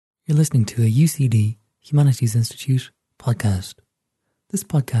You're listening to a UCD Humanities Institute podcast. This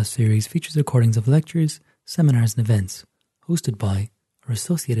podcast series features recordings of lectures, seminars and events hosted by or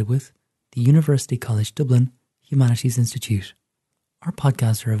associated with the University College Dublin Humanities Institute. Our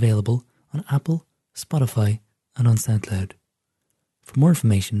podcasts are available on Apple, Spotify and on SoundCloud. For more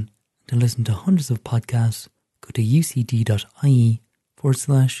information and to listen to hundreds of podcasts, go to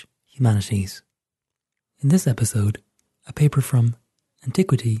ucd.ie/humanities. In this episode, a paper from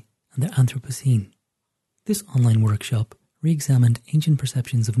Antiquity and the Anthropocene. This online workshop re-examined ancient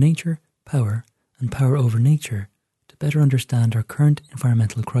perceptions of nature, power, and power over nature to better understand our current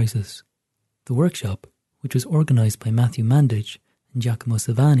environmental crisis. The workshop, which was organised by Matthew Mandich and Giacomo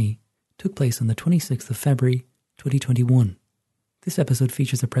Savani, took place on the 26th of February 2021. This episode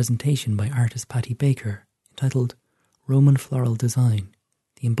features a presentation by artist Patty Baker entitled Roman Floral Design,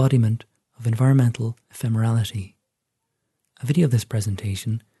 the Embodiment of Environmental Ephemerality. A video of this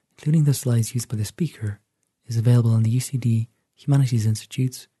presentation, including the slides used by the speaker, is available on the UCD Humanities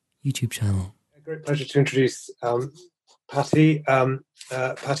Institute's YouTube channel. A great pleasure to introduce Patty.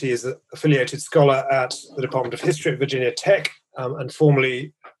 Patty is an affiliated scholar at the Department of History at Virginia Tech and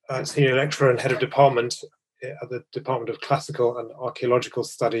formerly senior lecturer and head of department at the Department of Classical and Archaeological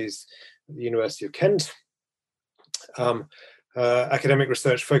Studies at the University of Kent. Academic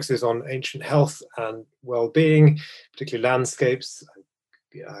research focuses on ancient health and well-being, particularly landscapes,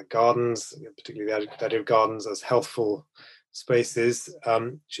 gardens, particularly the idea of gardens as healthful spaces.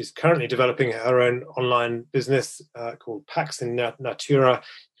 She's currently developing her own online business called Pax in Natura. You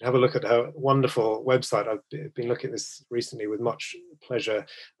can have a look at her wonderful website. I've been looking at this recently with much pleasure.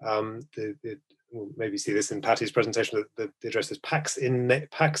 We'll maybe see this in Patty's presentation. The address is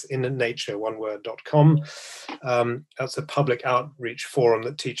paxinnature.com. That's a public outreach forum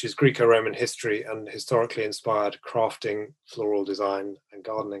that teaches Greco-Roman history and historically inspired crafting, floral design, and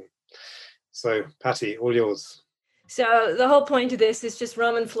gardening. So, Patty, all yours. So the whole point of this is just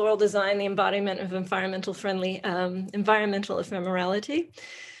Roman floral design, the embodiment of environmental ephemerality.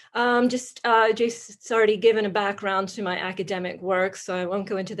 Jason's already given a background to my academic work, so I won't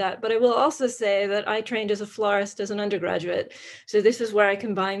go into that. But I will also say that I trained as a florist as an undergraduate. So this is where I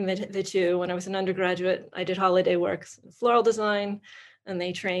combine the two. When I was an undergraduate, I did holiday work, floral design, and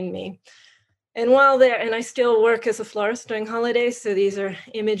they trained me. And I still work as a florist during holidays. So these are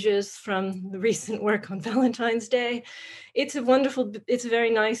images from the recent work on Valentine's Day. It's a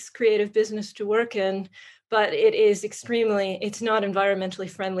very nice creative business to work in. But it's not environmentally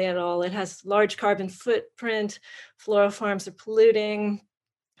friendly at all. It has large carbon footprint. Floral farms are polluting.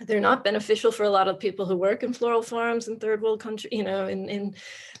 They're not beneficial for a lot of people who work in floral farms in third world countries, in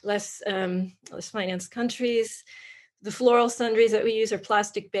less financed countries. The floral sundries that we use are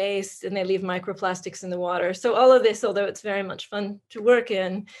plastic based and they leave microplastics in the water. So all of this, although it's very much fun to work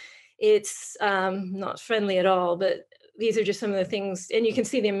in, it's not friendly at all. But these are just some of the things, and you can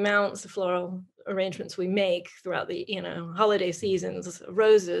see the amounts of floral arrangements we make throughout the holiday seasons.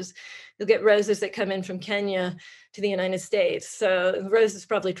 Roses, you'll get roses that come in from Kenya to the United States, so the roses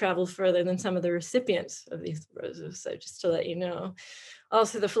probably travel further than some of the recipients of these roses. So just to let you know.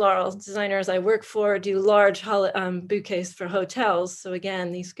 Also, the floral designers I work for do large bouquets for hotels. So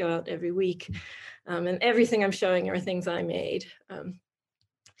again, these go out every week, and everything I'm showing are things I made.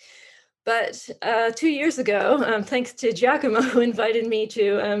 But 2 years ago, thanks to Giacomo, who invited me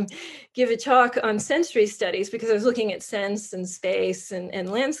to give a talk on sensory studies, because I was looking at sense and space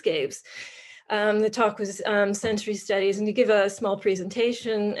and landscapes. The talk was sensory studies, and to give a small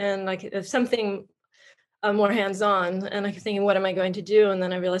presentation and something more hands-on. And I was thinking, what am I going to do? And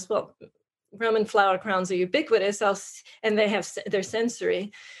then I realized, well, Roman flower crowns are ubiquitous, and they're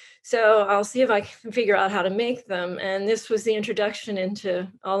sensory. So I'll see if I can figure out how to make them. And this was the introduction into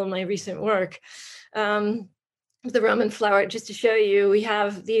all of my recent work. The Roman flower, just to show you, we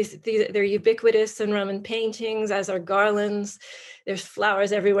have these they're ubiquitous in Roman paintings, as are garlands. There's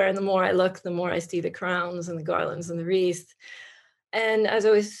flowers everywhere. And the more I look, the more I see the crowns and the garlands and the wreath. And as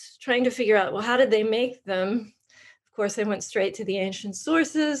I was trying to figure out, well, how did they make them? Of course, I went straight to the ancient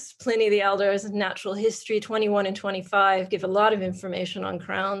sources. Pliny the Elder's Natural History 21 and 25 give a lot of information on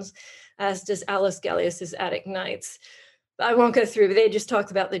crowns, as does Aulus Gellius's Attic Nights. I won't go through, but they just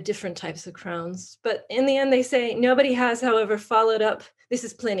talked about the different types of crowns. But in the end, they say, nobody has, however, followed up, this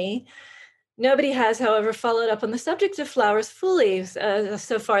is Pliny, nobody has, however, followed up on the subject of flowers fully,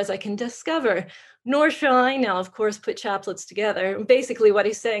 so far as I can discover. Nor shall I now, of course, put chaplets together. Basically, what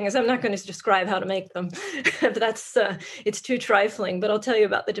he's saying is, I'm not going to describe how to make them. It's too trifling, but I'll tell you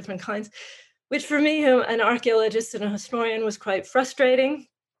about the different kinds, which for me, an archaeologist and a historian, was quite frustrating,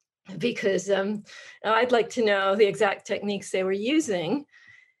 because I'd like to know the exact techniques they were using.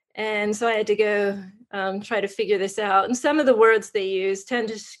 And so I had to go try to figure this out. And some of the words they use tend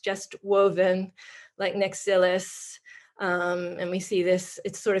to suggest woven, like nexillus. And we see this,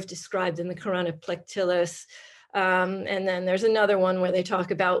 it's sort of described in the Corona Plectillus. And then there's another one where they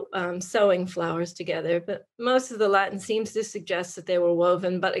talk about sewing flowers together. But most of the Latin seems to suggest that they were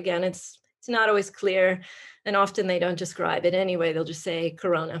woven. But again, it's not always clear. And often they don't describe it anyway. They'll just say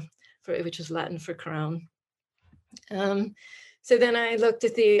corona, which is Latin for crown. So then I looked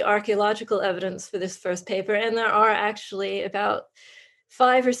at the archaeological evidence for this first paper, and there are actually about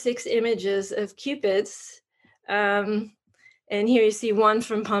 5 or 6 images of cupids. And here you see one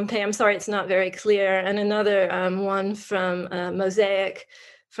from Pompeii. I'm sorry, it's not very clear. And another one from mosaic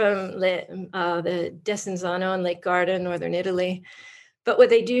from the Desenzano in Lake Garda, northern Italy. But what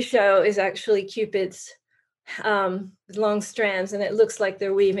they do show is actually cupids with long strands, and it looks like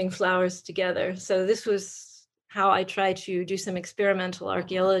they're weaving flowers together. So this was how I tried to do some experimental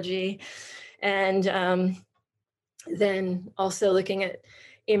archaeology, and then also looking at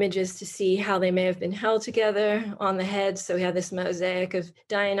images to see how they may have been held together on the head. So we have this mosaic of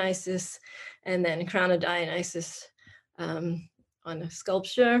Dionysus and then crown of Dionysus on a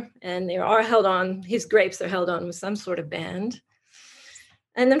sculpture, and they are held on, his grapes are held on with some sort of band.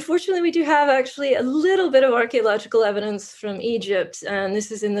 And unfortunately, we do have actually a little bit of archaeological evidence from Egypt, and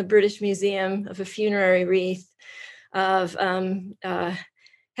this is in the British Museum of a funerary wreath of Helichrysum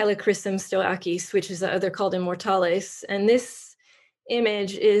stoachis, which is they're called immortales. And this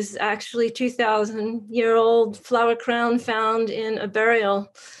image is actually 2,000-year-old flower crown found in a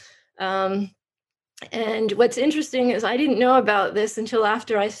burial. And what's interesting is I didn't know about this until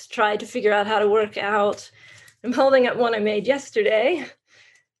after I tried to figure out how to work out. I'm holding up one I made yesterday,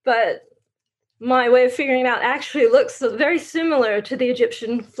 but my way of figuring it out actually looks very similar to the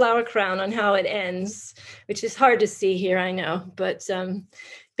Egyptian flower crown on how it ends, which is hard to see here, I know. But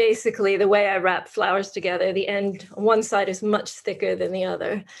basically, the way I wrap flowers together, the end, one side is much thicker than the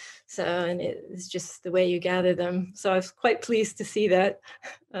other. So, and it's just the way you gather them. So I was quite pleased to see that.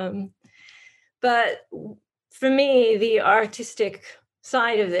 But for me, the artistic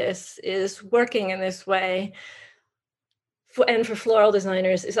side of this is working in this way. And for floral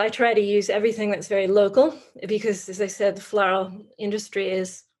designers is I try to use everything that's very local, because as I said, the floral industry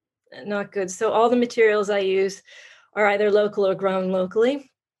is not good. So all the materials I use are either local or grown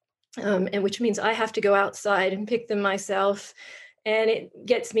locally, and which means I have to go outside and pick them myself. And it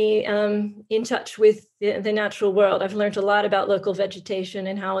gets me in touch with the natural world. I've learned a lot about local vegetation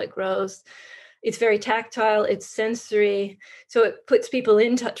and how it grows. It's very tactile, it's sensory, so it puts people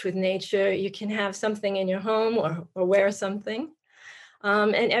in touch with nature. You can have something in your home or wear something,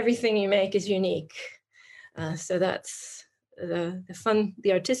 and everything you make is unique. So that's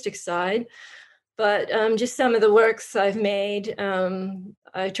the artistic side. But just some of the works I've made,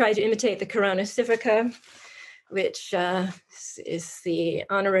 I tried to imitate the Corona Civica, which is the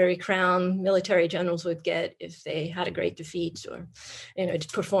honorary crown military generals would get if they had a great defeat or,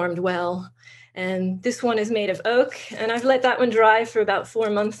 performed well. And this one is made of oak, and I've let that one dry for about 4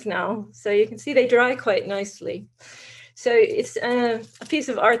 months now. So you can see they dry quite nicely. So it's a piece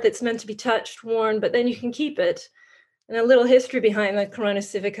of art that's meant to be touched, worn, but then you can keep it. And a little history behind the Corona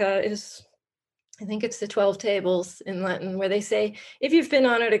Civica is, I think it's the 12 tables in Latin, where they say, if you've been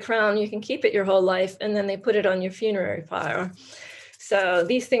honored a crown, you can keep it your whole life, and then they put it on your funerary pyre. So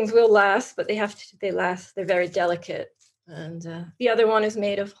these things will last, but they last, they're very delicate. And the other one is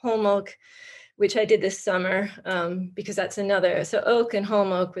made of holm oak, which I did this summer, because that's another. So oak and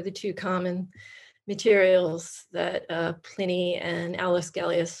holm oak were the 2 common materials that Pliny and Aulus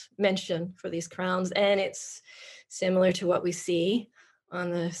Gellius mention for these crowns. And it's similar to what we see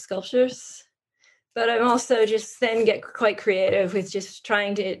on the sculptures. But I'm also just then get quite creative with just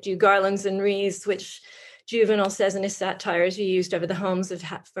trying to do garlands and wreaths, which Juvenal says in his satires you used over the homes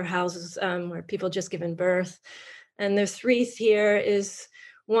for houses where people just given birth. And this wreath here is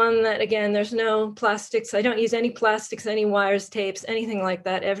one that, again, there's no plastics. I don't use any plastics, any wires, tapes, anything like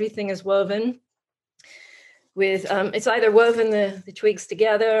that. Everything is woven with, it's either woven the twigs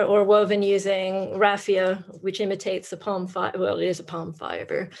together or woven using raffia, which imitates a palm fiber. Well, it is a palm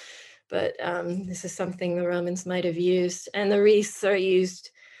fiber, but this is something the Romans might have used. And the wreaths are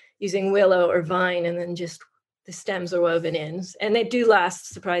used using willow or vine, and then just the stems are woven in. And they do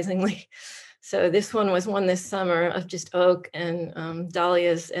last, surprisingly. So this one was one this summer of just oak and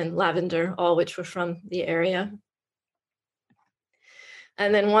dahlias and lavender, all which were from the area.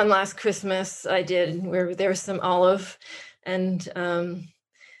 And then one last Christmas I did where there was some olive, and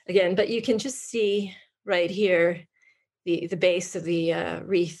again, but you can just see right here the base of the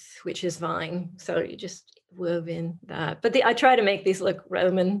wreath, which is vine. So you just woven that. But I try to make these look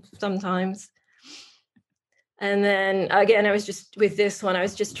Roman sometimes. And then again, I was just with this one, I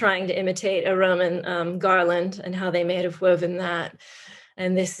was just trying to imitate a Roman garland and how they may have woven that.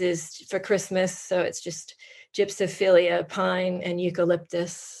 And this is for Christmas, so it's just gypsophilia, pine, and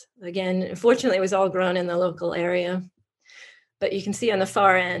eucalyptus. Again, unfortunately, it was all grown in the local area. But you can see on the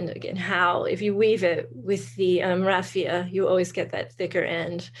far end, again, how if you weave it with the raffia, you always get that thicker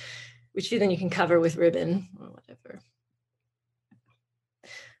end, which then you can cover with ribbon or whatever.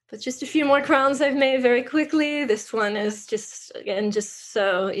 But just a few more crowns I've made very quickly. This one is just, again, just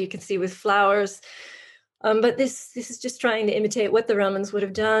so you can see with flowers. But this is just trying to imitate what the Romans would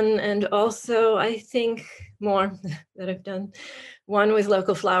have done. And also, I think, more that I've done. One with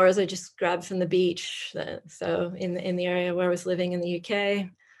local flowers I just grabbed from the beach. So in the area where I was living in the UK.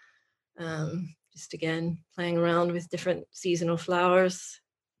 Just, again, playing around with different seasonal flowers.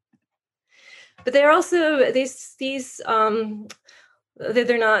 But they're also,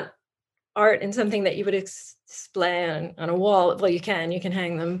 they're not art and something that you would display on a wall. Well, you can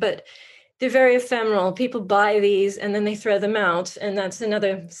hang them, but they're very ephemeral. People buy these and then they throw them out. And that's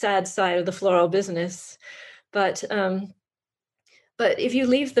another sad side of the floral business. But if you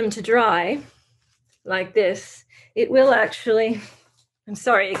leave them to dry like this, it will actually, I'm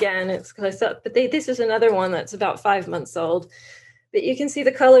sorry, again, it's close up, but this is another one that's about 5 months old. But you can see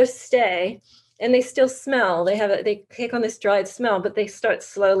the colors stay. And they still smell. They take on this dried smell, but they start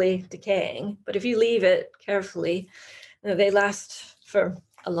slowly decaying. But if you leave it carefully, they last for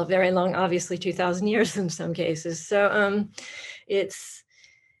a very long, obviously 2,000 years in some cases. So it's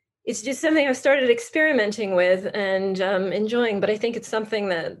just something I've started experimenting with and enjoying. But I think it's something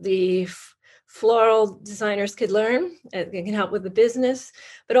that the floral designers could learn. It can help with the business,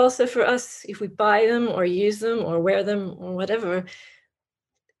 but also for us, if we buy them or use them or wear them or whatever,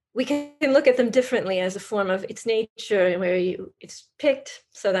 we can look at them differently as a form of its nature, where it's picked.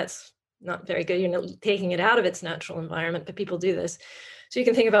 So that's not very good. You're not taking it out of its natural environment, but people do this. So you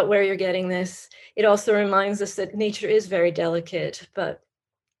can think about where you're getting this. It also reminds us that nature is very delicate, but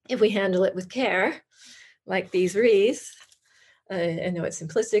if we handle it with care, like these wreaths, I know it's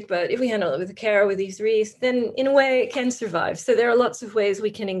simplistic, but if we handle it with care with these wreaths, then in a way it can survive. So there are lots of ways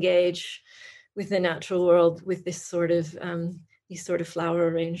we can engage with the natural world with this sort of these sort of flower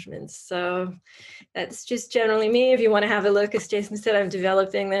arrangements. So that's just generally me. If you want to have a look, as Jason said, I'm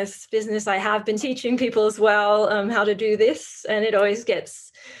developing this business. I have been teaching people as well how to do this, and it always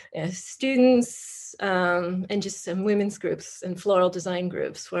gets students and just some women's groups and floral design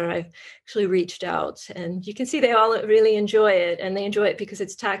groups where I've actually reached out. And you can see they all really enjoy it, and they enjoy it because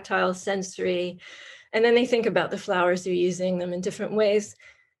it's tactile, sensory, and then they think about the flowers they're using them in different ways.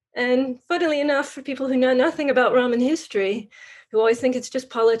 And funnily enough, for people who know nothing about Roman history, who always think it's just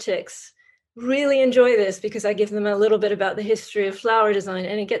politics, really enjoy this because I give them a little bit about the history of flower design,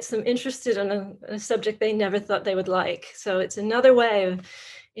 and it gets them interested in a subject they never thought they would like. So it's another way of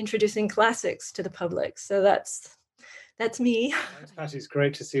introducing classics to the public. So that's me. Thanks, Patty. It's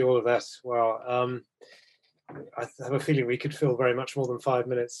great to see all of that. Wow. I have a feeling we could fill very much more than 5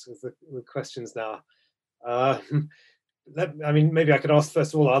 minutes with questions now. Maybe I could ask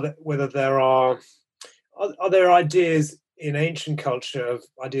first of all, whether there are there ideas in ancient culture of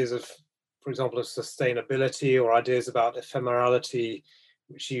ideas of, for example, of sustainability or ideas about ephemerality,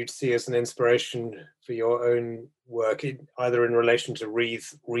 which you'd see as an inspiration for your own work, either in relation to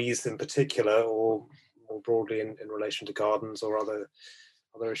wreaths in particular, or more broadly in relation to gardens or other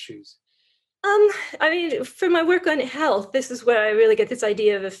issues? For my work on health, this is where I really get this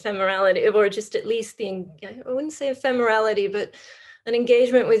idea of ephemerality, or just at least I wouldn't say ephemerality, but an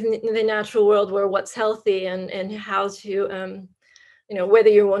engagement with the natural world, where what's healthy and how to, whether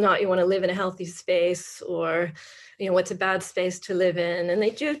you or not you want to live in a healthy space, or, what's a bad space to live in. And they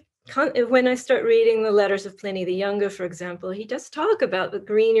do, when I start reading the letters of Pliny the Younger, for example, he does talk about the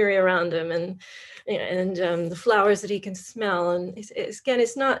greenery around him and the flowers that he can smell. And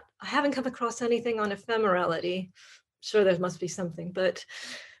it's not, I haven't come across anything on ephemerality. I'm sure there must be something, but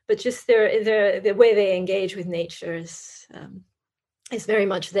just the way they engage with nature is very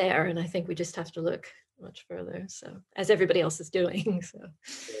much there. And I think we just have to look much further. So, as everybody else is doing. So.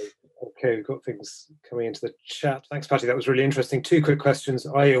 Okay, we've got things coming into the chat. Thanks, Patty. That was really interesting. 2 quick questions.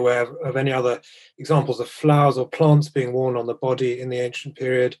 Are you aware of any other examples of flowers or plants being worn on the body in the ancient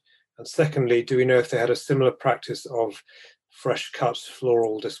period? And secondly, do we know if they had a similar practice of fresh cut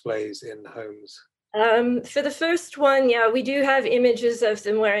floral displays in homes? For the first one, yeah, we do have images of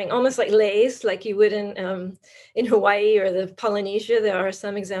them wearing almost like leis, like you would in Hawaii or the Polynesia. There are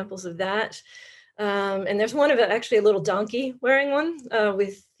some examples of that. And there's one of actually a little donkey wearing one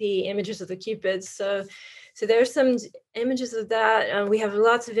with the images of the cupids. So So there's some images of that. We have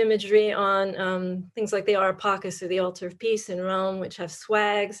lots of imagery on things like the Ara Pacis, or the Altar of Peace in Rome, which have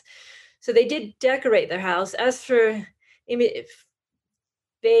swags. So they did decorate their house. As for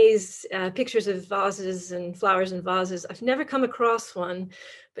pictures of vases and flowers in vases, I've never come across one,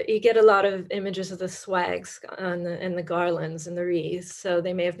 but you get a lot of images of the swags and the garlands and the wreaths. So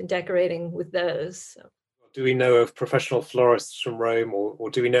they may have been decorating with those. So. Do we know of professional florists from Rome, or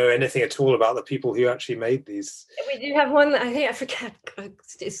do we know anything at all about the people who actually made these? We do have one, I think I forget, it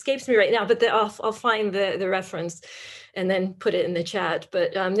escapes me right now, but I'll find the reference and then put it in the chat.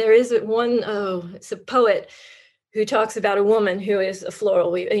 But there is one, it's a poet who talks about a woman who is a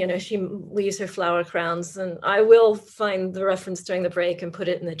floral, she weaves her flower crowns, and I will find the reference during the break and put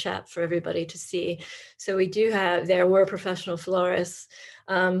it in the chat for everybody to see. So there were professional florists.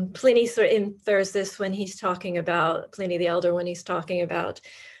 Pliny sort of infers this when he's talking about, Pliny the Elder, when he's talking about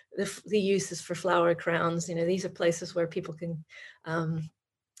the uses for flower crowns. These are places where people can,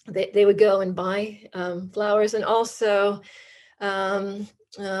 they would go and buy flowers. And also,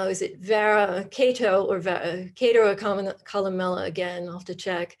 is it Cato or Columella again? I'll have to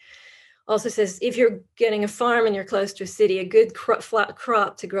check. Also says, if you're getting a farm and you're close to a city, a good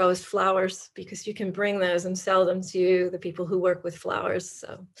crop to grow is flowers, because you can bring those and sell them to the people who work with flowers.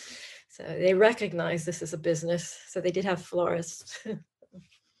 So they recognize this as a business. So they did have florists.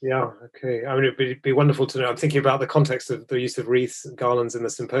 Yeah, okay. I mean, it'd be wonderful to know. I'm thinking about the context of the use of wreaths and garlands in the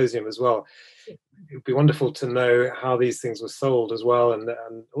symposium as well. It'd be wonderful to know how these things were sold as well, and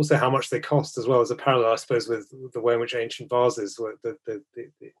also how much they cost as well, as a parallel, I suppose, with the way in which ancient vases were, the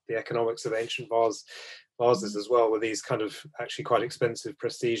economics of ancient vases as well, were these kind of actually quite expensive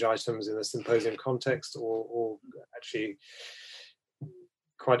prestige items in a symposium context, or actually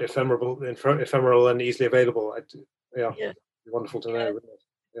quite ephemeral and easily available. Yeah. Wonderful to know.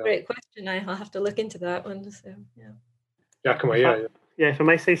 Yeah. Great question. I'll have to look into that one. So, yeah. Giacomo, if I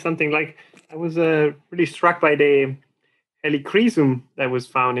might say something, like I was really struck by the Helichrysum that was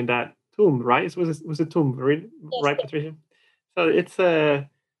found in that tomb, right? It was a tomb, right, yes. Patricia? So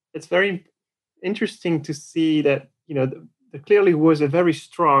it's very interesting to see that, there clearly was a very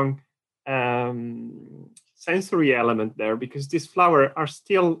strong sensory element there, because these flowers are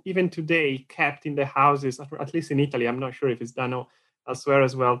still, even today, kept in the houses, at least in Italy. I'm not sure if it's done elsewhere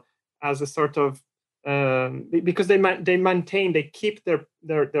as well, as a sort of because they keep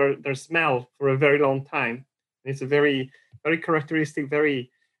their smell for a very long time. It's a very, very characteristic, very,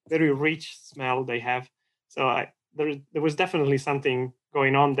 very rich smell they have. So there was definitely something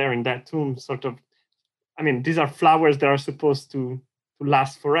going on there in that tomb. Sort of, I mean, these are flowers that are supposed to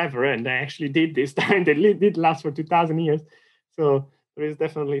last forever, and they actually did this time. They did last for 2,000 years. So there is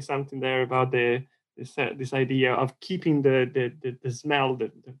definitely something there about this idea of keeping the smell,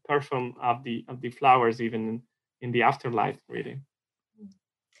 the perfume of the flowers even in the afterlife, really.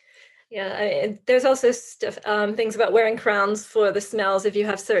 Yeah, there's also stuff, things about wearing crowns for the smells if you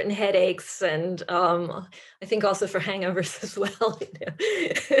have certain headaches, and I think also for hangovers as well.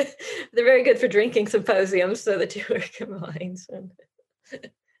 They're very good for drinking symposiums, so the two are combined. I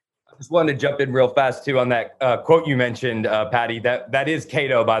just wanted to jump in real fast too on that quote you mentioned, Patty. That is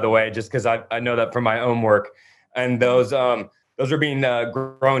Cato, by the way, just because I know that from my own work. And those are being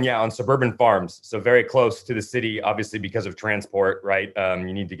grown, on suburban farms, so very close to the city, obviously because of transport, right?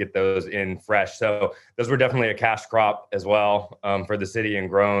 You need to get those in fresh. So those were definitely a cash crop as well for the city, and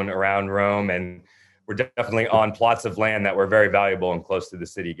grown around Rome, and we're definitely on plots of land that were very valuable and close to the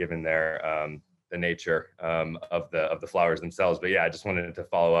city, given their the nature of the flowers themselves. But I just wanted to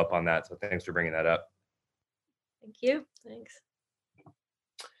follow up on that. So thanks for bringing that up. Thank you. Thanks.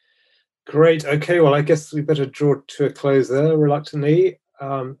 Great. Okay. Well, I guess we better draw to a close there, reluctantly.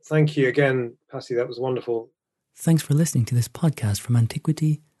 Thank you again, Patty. That was wonderful. Thanks for listening to this podcast from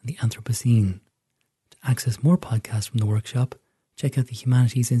Antiquity and the Anthropocene. To access more podcasts from the workshop, check out the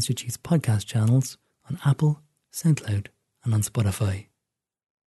Humanities Institute's podcast channels on Apple, SoundCloud, and on Spotify.